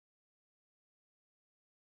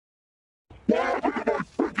What happened to my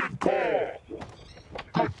freaking car?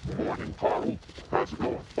 Good morning, Carl. How's it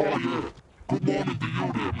going? Oh, yeah. Good morning to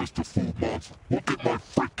you there, Mr. Food Monster. Look at my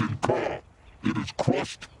freaking car. It is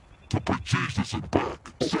crushed to bejesus and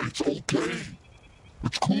back. Say it's okay.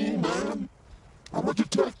 It's cool, man. I'm a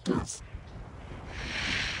detective.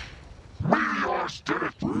 Meteors did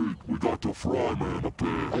it! Wait, we got the Fry Man up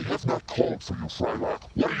there. I have not called for you, Frylock.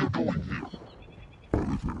 What are you doing here?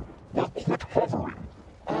 Anything. Well, quit hovering.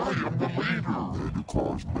 I am the leader. Man, your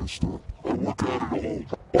car's messed up. I work out at home.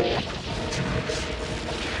 Oh, jeez.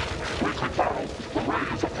 Quickly, Carl. The ray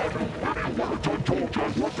is upon you. Where do you want it? I told you I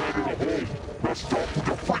work out at home. Now stop with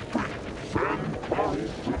your freak me. Send Carl to the home.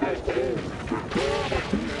 Prepare the team.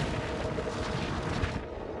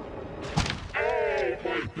 Oh,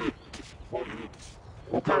 my hip.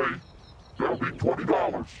 Okay, that'll be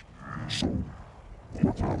 $20. So,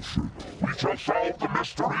 what else? We shall solve the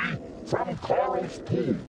mystery from Carl's pool.